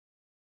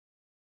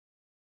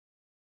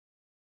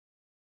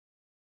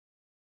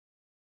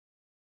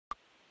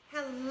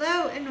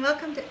Hello and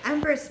welcome to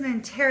Empress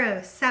Moon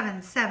Tarot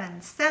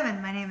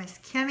 777. My name is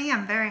Kimmy.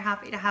 I'm very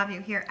happy to have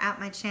you here at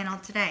my channel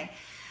today.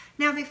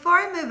 Now before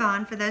I move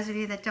on, for those of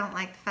you that don't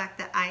like the fact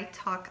that I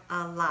talk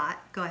a lot,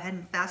 go ahead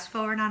and fast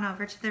forward on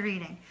over to the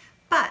reading.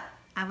 But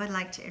I would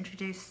like to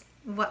introduce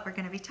what we're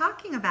going to be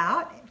talking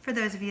about for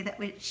those of you that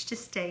wish to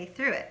stay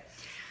through it.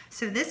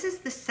 So this is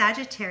the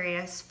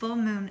Sagittarius full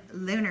moon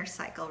lunar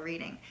cycle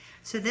reading.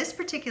 So this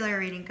particular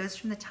reading goes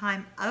from the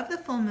time of the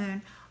full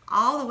moon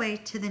all the way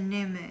to the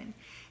new moon.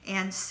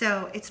 And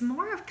so it's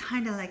more of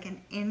kind of like an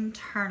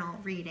internal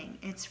reading.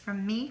 It's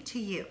from me to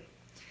you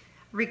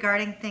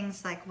regarding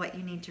things like what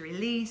you need to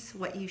release,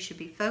 what you should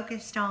be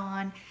focused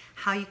on,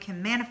 how you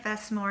can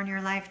manifest more in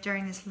your life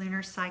during this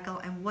lunar cycle,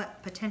 and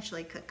what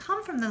potentially could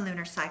come from the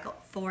lunar cycle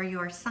for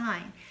your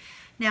sign.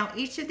 Now,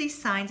 each of these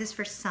signs is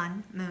for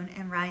sun, moon,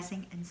 and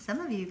rising, and some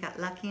of you got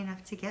lucky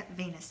enough to get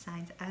Venus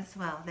signs as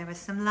well. There was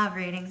some love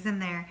readings in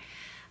there.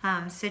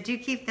 So do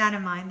keep that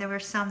in mind. There were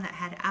some that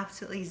had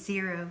absolutely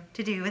zero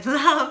to do with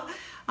love,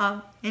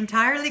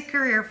 entirely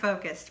career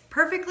focused.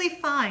 Perfectly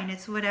fine.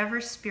 It's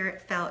whatever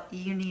spirit felt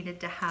you needed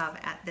to have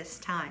at this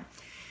time.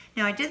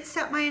 Now I did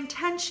set my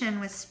intention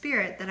with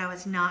spirit that I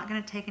was not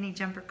going to take any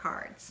jumper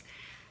cards.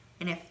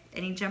 And if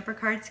any jumper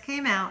cards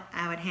came out,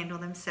 I would handle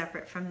them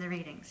separate from the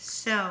readings.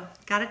 So,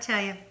 gotta tell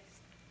you,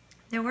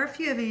 there were a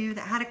few of you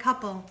that had a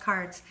couple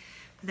cards,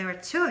 but there were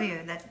two of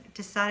you that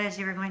decided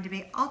you were going to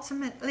be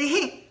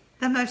ultimately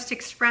the most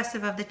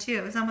expressive of the two.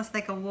 It was almost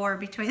like a war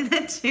between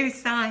the two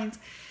signs.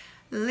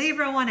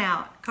 Libra won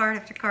out, card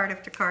after card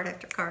after card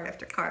after card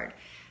after card.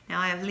 Now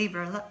I have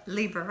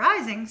Libra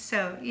Rising,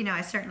 so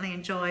I certainly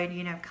enjoyed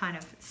kind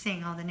of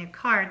seeing all the new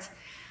cards.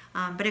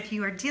 But if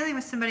you are dealing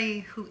with somebody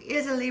who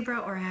is a Libra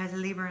or has a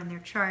Libra in their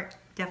chart,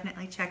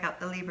 definitely check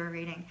out the Libra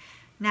reading.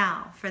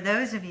 Now, for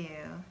those of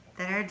you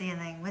that are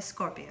dealing with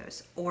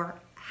Scorpios or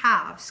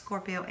have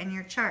Scorpio in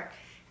your chart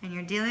and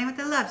you're dealing with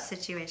a love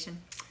situation,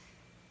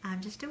 I'm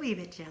just a wee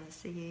bit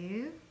jealous of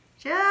you.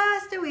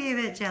 Just a wee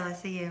bit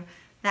jealous of you.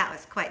 That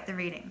was quite the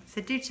reading. So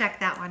do check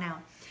that one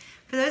out.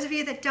 For those of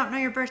you that don't know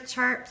your birth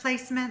chart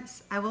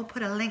placements, I will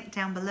put a link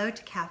down below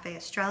to Cafe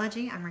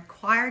Astrology. I'm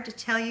required to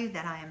tell you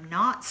that I am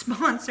not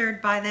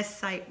sponsored by this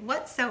site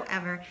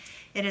whatsoever.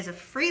 It is a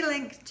free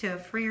link to a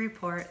free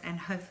report, and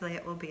hopefully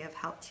it will be of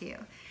help to you.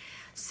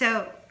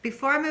 So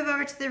before I move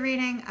over to the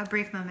reading, a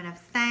brief moment of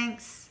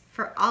thanks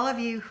for all of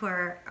you who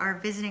are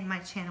visiting my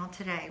channel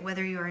today,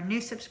 whether you are a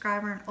new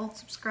subscriber, an old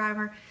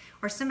subscriber,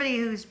 or somebody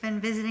who's been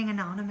visiting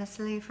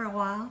anonymously for a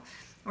while,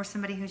 or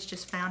somebody who's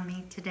just found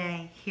me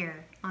today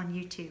here on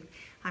YouTube.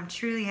 I'm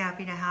truly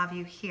happy to have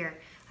you here.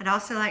 I'd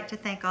also like to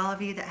thank all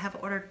of you that have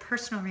ordered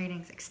personal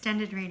readings,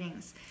 extended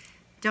readings,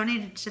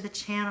 donated to the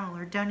channel,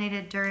 or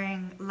donated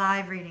during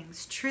live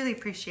readings. Truly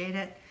appreciate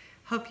it.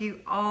 Hope you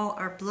all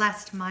are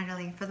blessed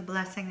mightily for the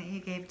blessing that you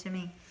gave to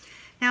me.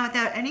 Now,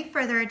 without any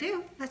further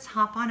ado, let's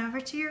hop on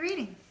over to your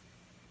reading.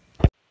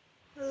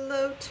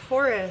 Hello,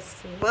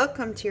 Taurus.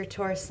 Welcome to your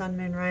Taurus Sun,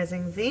 Moon,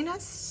 Rising,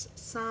 Venus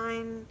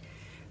sign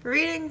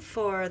reading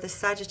for the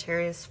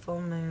Sagittarius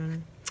full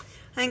moon.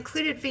 I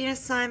included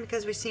Venus sign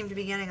because we seem to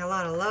be getting a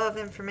lot of love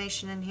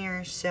information in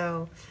here,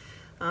 so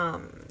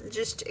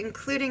just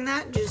including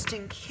that just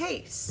in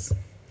case.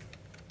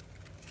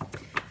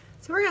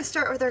 So we're going to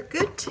start with our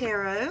good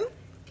tarot.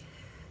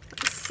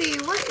 Let's see,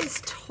 what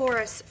is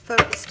Taurus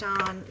focused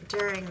on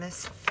during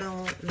this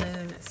full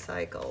moon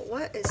cycle?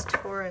 What is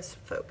Taurus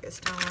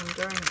focused on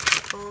during this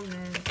full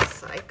moon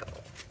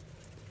cycle?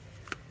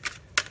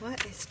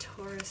 What is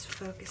Taurus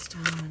focused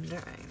on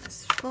during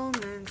this full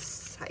moon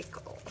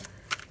cycle?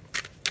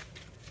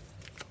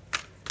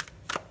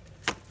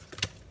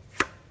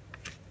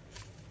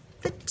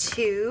 The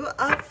Two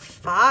of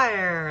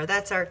Fire.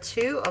 That's our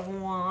Two of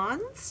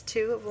Wands.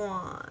 Two of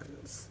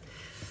Wands.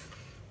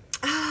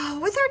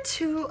 With our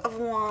Two of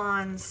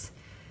Wands,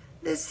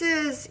 this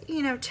is,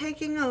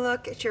 taking a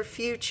look at your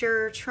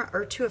future,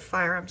 or Two of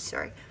Fire, I'm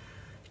sorry.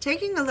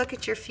 Taking a look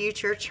at your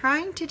future,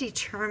 trying to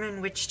determine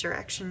which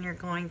direction you're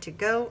going to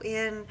go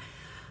in,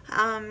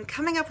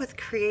 coming up with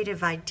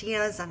creative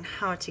ideas on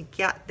how to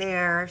get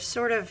there,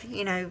 sort of,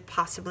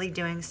 possibly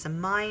doing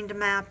some mind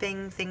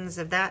mapping, things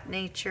of that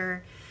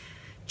nature,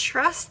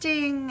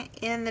 trusting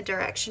in the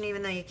direction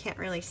even though you can't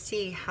really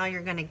see how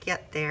you're going to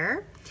get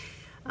there.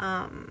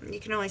 You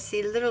can only see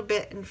a little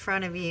bit in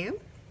front of you.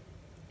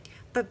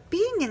 But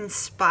being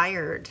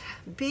inspired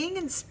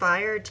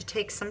to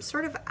take some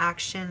sort of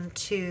action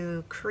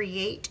to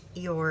create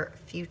your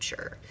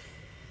future,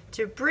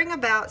 to bring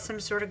about some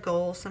sort of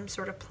goal, some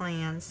sort of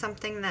plan,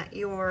 something that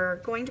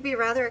you're going to be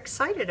rather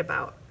excited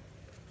about.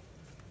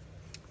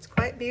 It's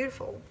quite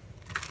beautiful.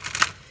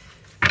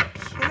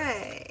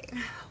 Okay,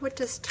 what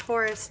does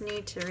Taurus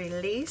need to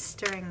release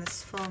during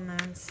this full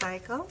moon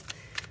cycle?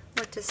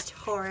 What does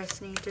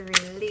Taurus need to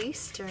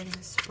release during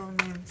this full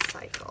moon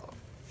cycle?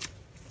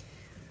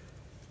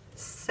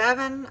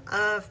 Seven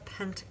of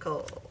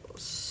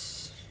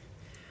Pentacles.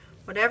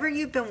 Whatever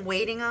you've been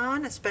waiting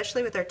on,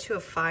 especially with our Two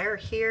of Fire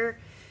here,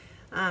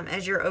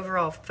 as your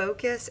overall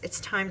focus, it's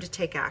time to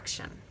take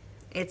action.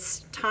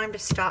 It's time to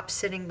stop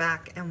sitting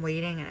back and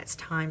waiting, and it's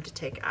time to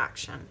take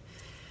action.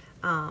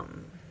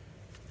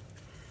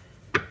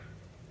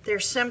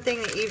 There's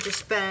something that you've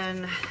just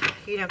been,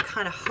 you know,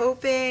 kind of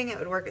hoping it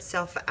would work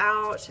itself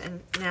out,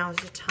 and now is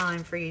the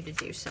time for you to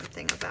do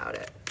something about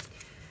it.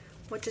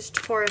 What does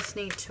Taurus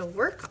need to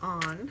work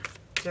on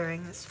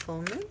during this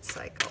full moon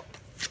cycle?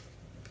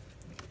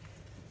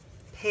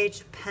 Page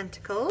of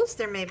Pentacles.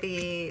 There may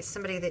be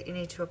somebody that you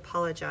need to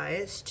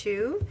apologize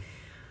to.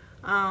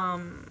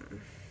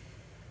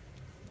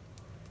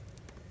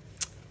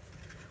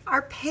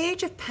 Our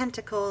Page of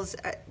Pentacles,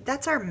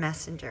 that's our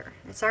messenger.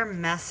 It's our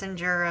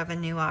messenger of a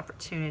new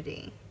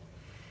opportunity.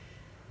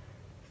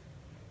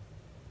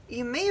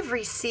 You may have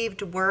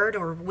received word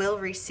or will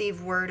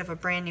receive word of a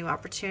brand new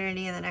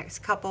opportunity in the next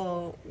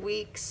couple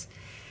weeks.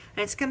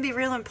 And it's going to be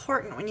real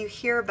important when you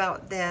hear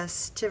about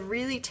this to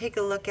really take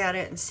a look at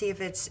it and see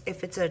if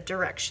it's a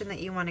direction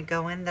that you want to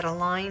go in that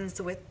aligns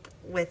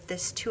with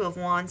this Two of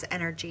Wands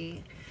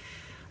energy.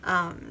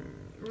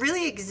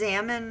 Really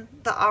examine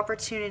the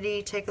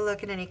opportunity, take a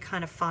look at any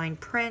kind of fine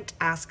print,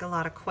 ask a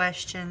lot of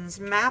questions,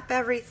 map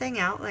everything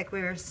out like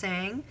we were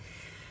saying,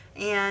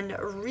 and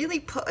really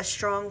put a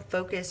strong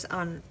focus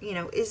on, you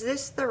know, is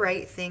this the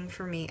right thing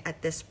for me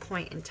at this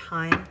point in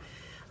time?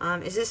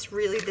 Is this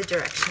really the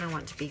direction I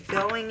want to be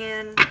going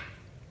in?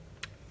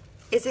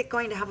 Is it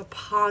going to have a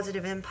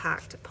positive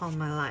impact upon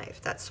my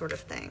life? That sort of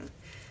thing.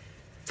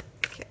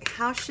 Okay,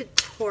 how should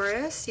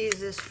Taurus use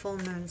this full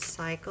moon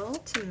cycle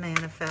to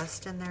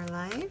manifest in their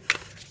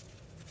life?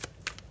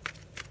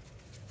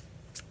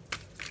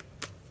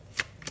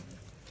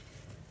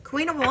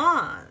 Queen of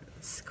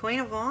Wands. Queen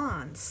of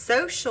Wands.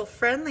 Social,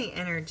 friendly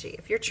energy.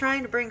 If you're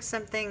trying to bring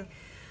something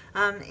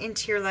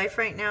into your life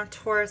right now,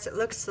 Taurus, it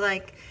looks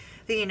like,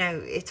 you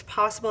know, it's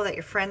possible that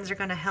your friends are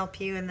going to help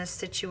you in this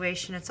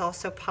situation. It's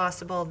also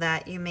possible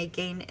that you may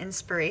gain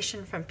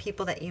inspiration from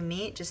people that you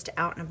meet just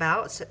out and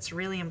about. So it's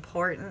really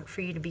important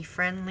for you to be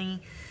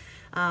friendly,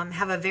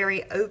 have a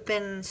very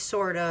open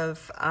sort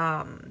of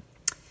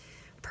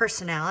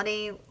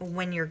personality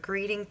when you're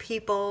greeting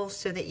people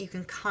so that you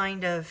can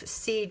kind of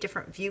see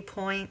different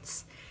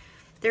viewpoints.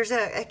 There's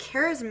a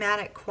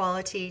charismatic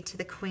quality to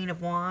the Queen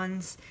of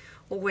Wands,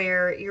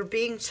 where you're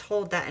being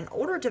told that in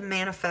order to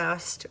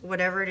manifest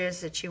whatever it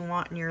is that you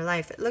want in your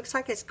life, it looks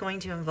like it's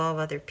going to involve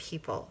other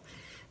people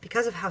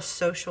because of how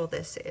social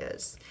this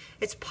is.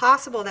 It's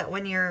possible that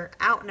when you're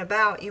out and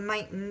about, you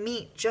might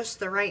meet just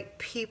the right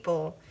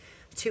people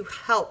to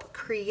help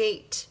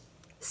create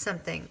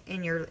something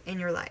in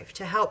your life,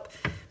 to help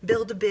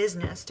build a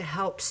business, to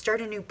help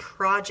start a new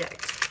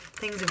project,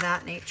 things of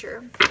that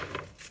nature.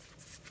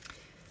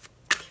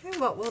 Okay,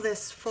 what will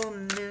this full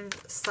moon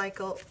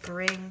cycle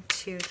bring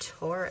to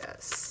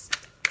Taurus?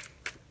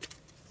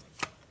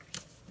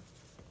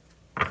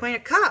 Queen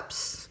of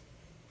Cups.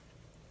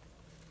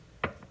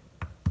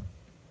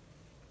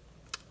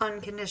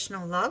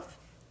 Unconditional love.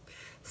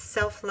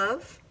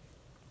 Self-love.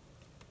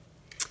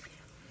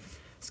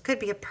 This could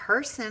be a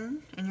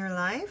person in your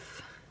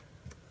life.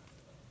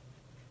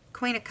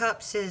 Queen of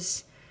Cups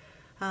is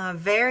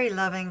very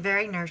loving,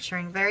 very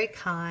nurturing, very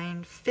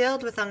kind,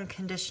 filled with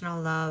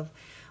unconditional love.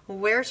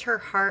 Wears her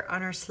heart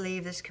on her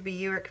sleeve. This could be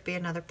you or it could be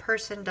another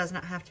person. Does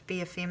not have to be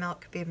a female.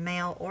 It could be a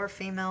male or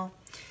female.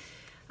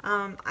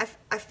 I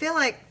feel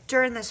like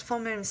during this full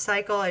moon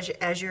cycle,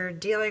 as you're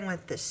dealing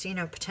with this, you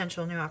know,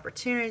 potential new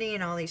opportunity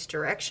and all these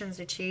directions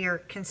that you're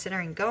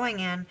considering going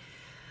in,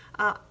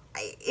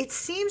 it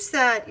seems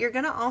that you're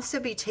going to also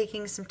be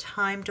taking some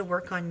time to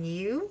work on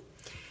you,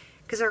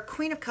 because our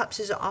Queen of Cups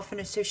is often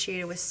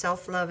associated with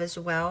self-love as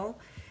well.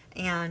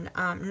 And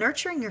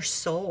nurturing your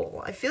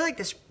soul. I feel like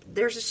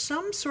there's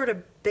some sort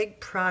of big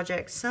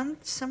project,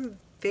 some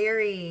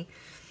very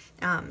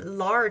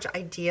large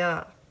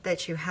idea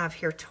that you have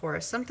here,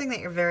 Taurus. Something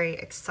that you're very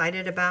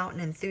excited about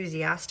and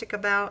enthusiastic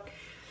about.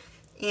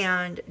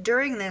 And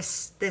during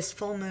this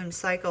full moon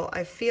cycle,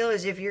 I feel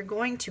as if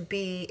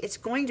it's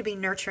going to be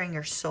nurturing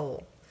your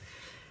soul.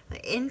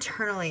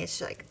 Internally,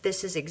 it's like,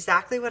 this is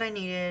exactly what I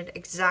needed,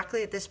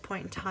 exactly at this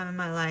point in time in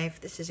my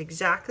life. This is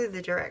exactly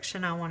the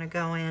direction I want to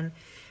go in,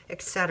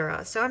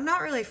 etc. So I'm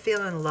not really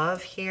feeling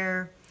love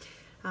here.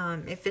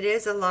 If it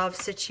is a love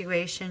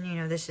situation, you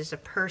know, this is a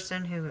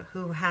person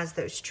who has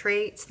those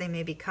traits. They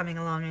may be coming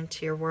along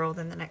into your world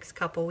in the next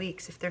couple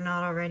weeks if they're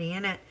not already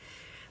in it.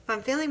 But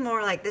I'm feeling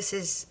more like this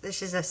is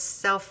a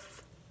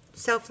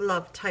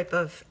self-love type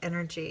of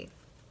energy.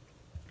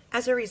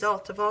 As a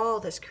result of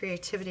all this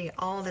creativity,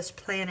 all this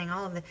planning,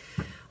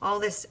 all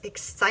this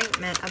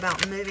excitement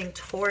about moving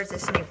towards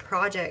this new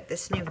project,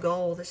 this new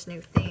goal, this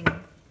new thing.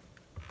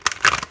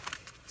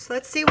 So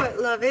let's see what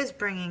love is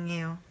bringing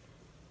you.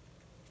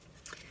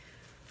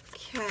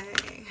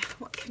 Okay,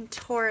 what can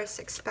Taurus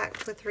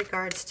expect with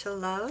regards to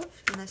love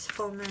in this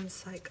full moon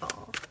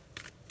cycle?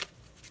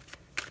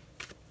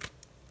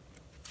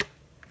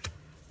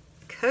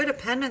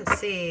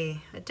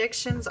 Codependency.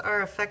 Addictions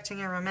are affecting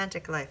your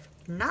romantic life.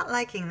 Not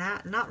liking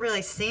that. Not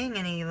really seeing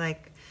any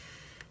like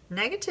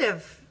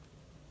negative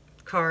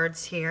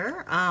cards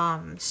here.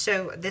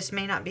 So this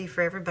may not be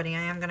for everybody.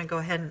 I am going to go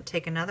ahead and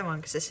take another one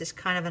because this is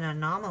kind of an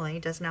anomaly.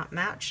 Does not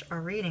match our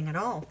reading at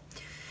all.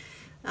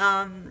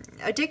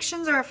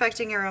 Addictions are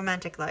affecting your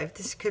romantic life.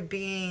 This could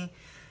be,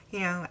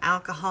 you know,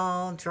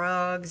 alcohol,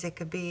 drugs. It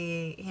could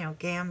be, you know,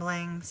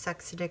 gambling,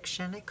 sex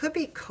addiction. It could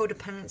be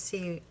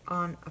codependency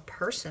on a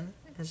person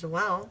as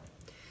well.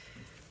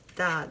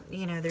 That,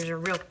 you know, there's a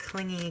real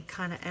clingy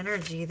kind of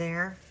energy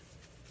there.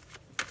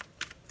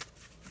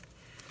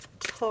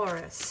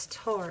 Taurus,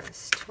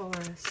 Taurus,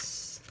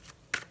 Taurus,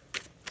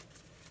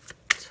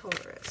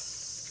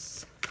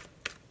 Taurus.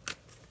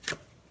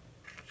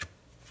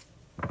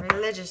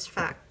 Religious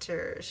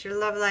factors. Your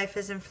love life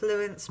is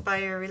influenced by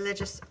your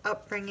religious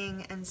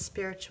upbringing and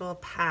spiritual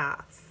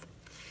path.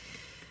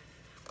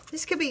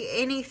 This could be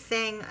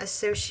anything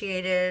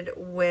associated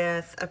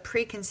with a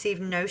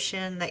preconceived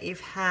notion that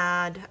you've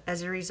had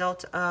as a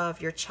result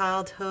of your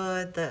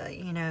childhood,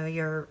 you know,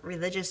 your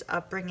religious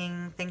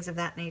upbringing, things of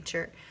that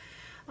nature.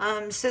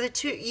 So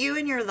you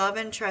and your love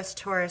interest,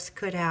 Taurus,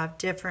 could have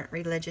different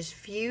religious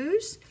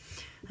views.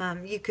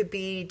 You could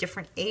be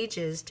different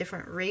ages,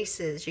 different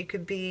races. You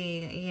could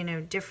be, you know,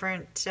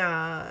 different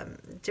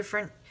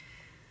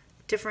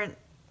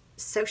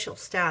social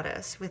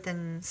status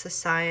within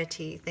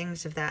society,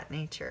 things of that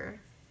nature.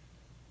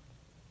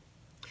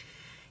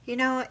 You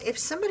know, if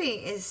somebody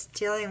is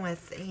dealing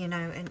with, you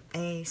know,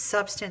 a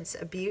substance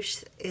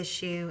abuse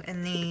issue,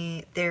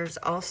 and there's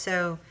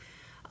also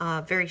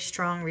a very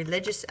strong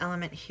religious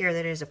element here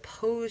that is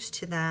opposed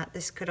to that,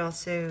 this could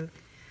also,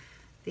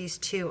 these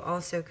two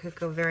also could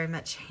go very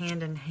much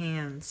hand in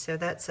hand. So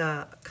that's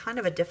a kind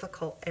of a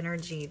difficult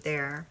energy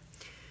there,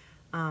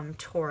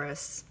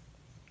 Taurus.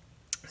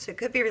 So it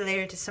could be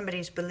related to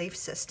somebody's belief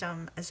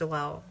system as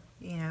well,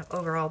 you know,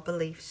 overall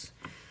beliefs.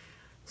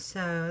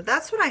 So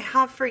that's what I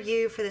have for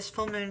you for this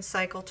full moon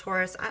cycle,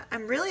 Taurus.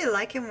 I'm really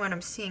liking what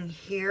I'm seeing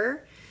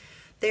here.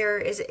 There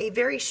is a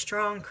very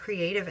strong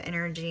creative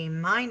energy,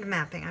 mind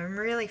mapping. I'm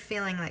really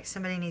feeling like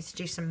somebody needs to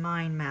do some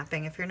mind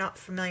mapping. If you're not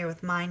familiar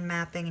with mind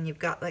mapping and you've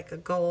got like a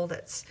goal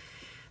that's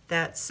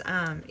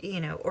you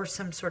know, or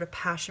some sort of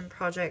passion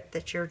project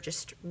that you're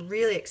just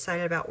really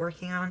excited about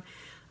working on,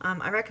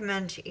 I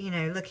recommend, you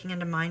know, looking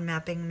into mind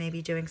mapping,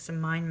 maybe doing some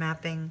mind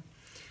mapping,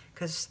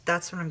 because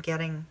that's what I'm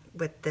getting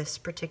with this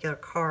particular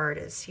card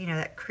is, you know,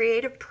 that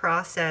creative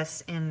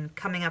process in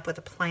coming up with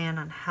a plan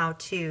on how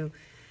to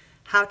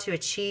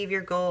achieve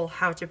your goal,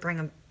 how to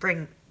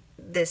bring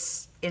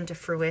this into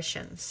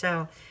fruition.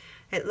 So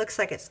it looks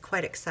like it's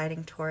quite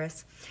exciting,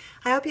 Taurus.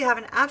 I hope you have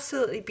an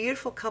absolutely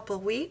beautiful couple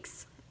of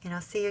weeks, and I'll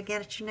see you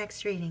again at your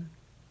next reading.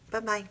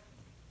 Bye-bye.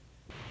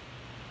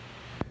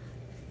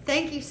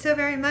 Thank you so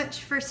very much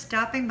for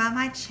stopping by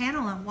my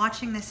channel and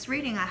watching this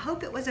reading. I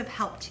hope it was of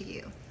help to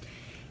you.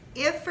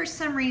 If for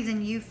some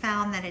reason you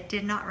found that it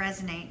did not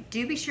resonate,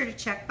 do be sure to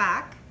check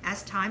back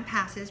as time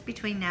passes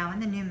between now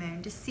and the new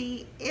moon to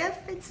see if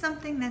it's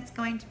something that's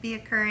going to be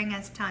occurring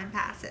as time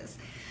passes.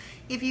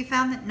 If you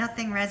found that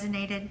nothing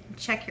resonated,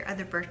 check your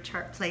other birth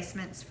chart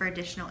placements for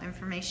additional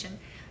information.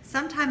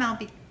 Sometimes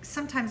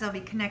I'll be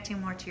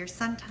connecting more to your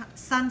sun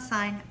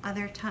sign,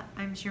 other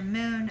times your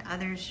moon,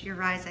 others your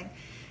rising.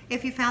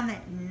 If you found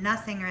that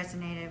nothing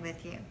resonated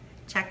with you,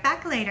 check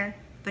back later,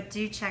 but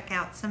do check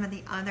out some of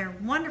the other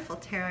wonderful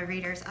tarot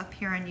readers up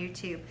here on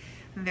YouTube.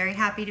 I'm very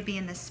happy to be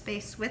in this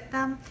space with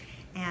them,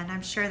 and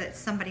I'm sure that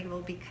somebody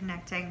will be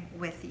connecting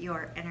with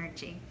your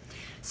energy.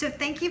 So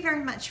thank you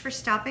very much for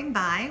stopping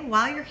by.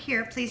 While you're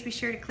here, please be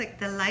sure to click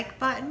the like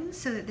button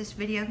so that this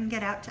video can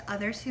get out to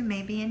others who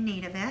may be in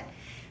need of it.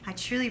 I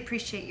truly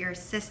appreciate your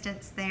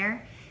assistance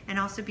there. And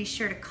also be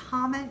sure to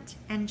comment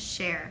and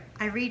share.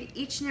 I read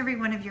each and every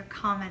one of your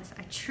comments.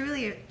 I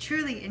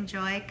truly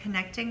enjoy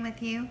connecting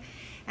with you,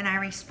 and I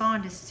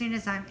respond as soon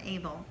as I'm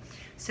able.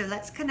 So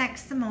let's connect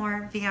some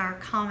more via our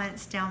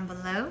comments down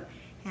below,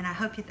 and I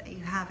hope that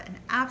you have an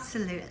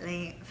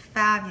absolutely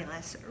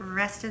fabulous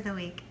rest of the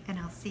week, and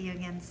I'll see you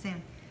again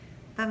soon.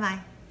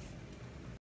 Bye-bye.